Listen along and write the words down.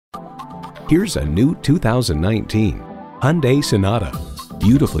Here's a new 2019 Hyundai Sonata.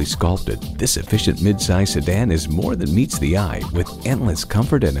 Beautifully sculpted, this efficient midsize sedan is more than meets the eye with endless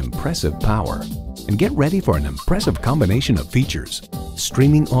comfort and impressive power. And get ready for an impressive combination of features: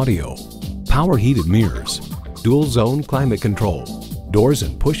 streaming audio, power heated mirrors, dual zone climate control, doors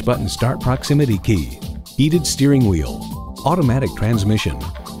and push button start proximity key, heated steering wheel, automatic transmission,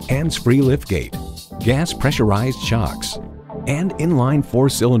 hands-free liftgate, gas pressurized shocks, and inline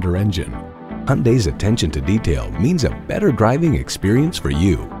 4-cylinder engine. Hyundai's attention to detail means a better driving experience for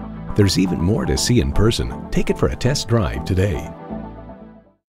you. There's even more to see in person. Take it for a test drive today.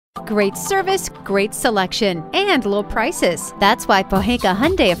 Great service, great selection, and low prices. That's why Pohanka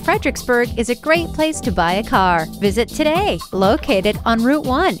Hyundai of Fredericksburg is a great place to buy a car. Visit today, located on Route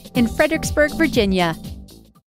 1 in Fredericksburg, Virginia.